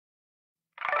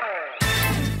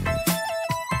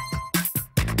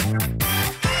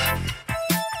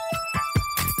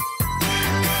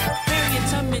Harriet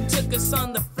Tubman took us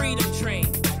on the freedom train.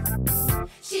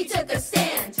 She took a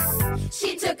stand.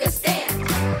 She took a stand.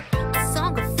 A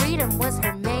song of freedom was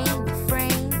her main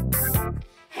refrain.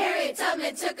 Harriet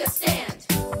Tubman took a stand.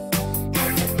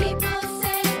 And the people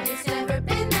say it's never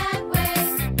been that way.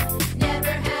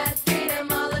 Never had freedom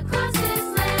all across this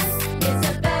land. It's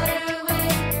a better way.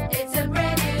 It's a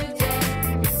brand new day.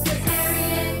 'Cause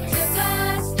Harriet took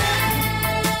a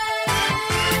stand.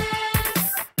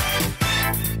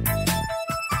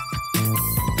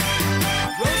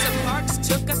 Rosa Parks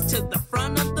took us to the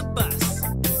front of the bus.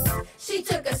 She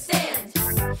took a stand.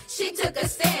 She took a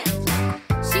stand.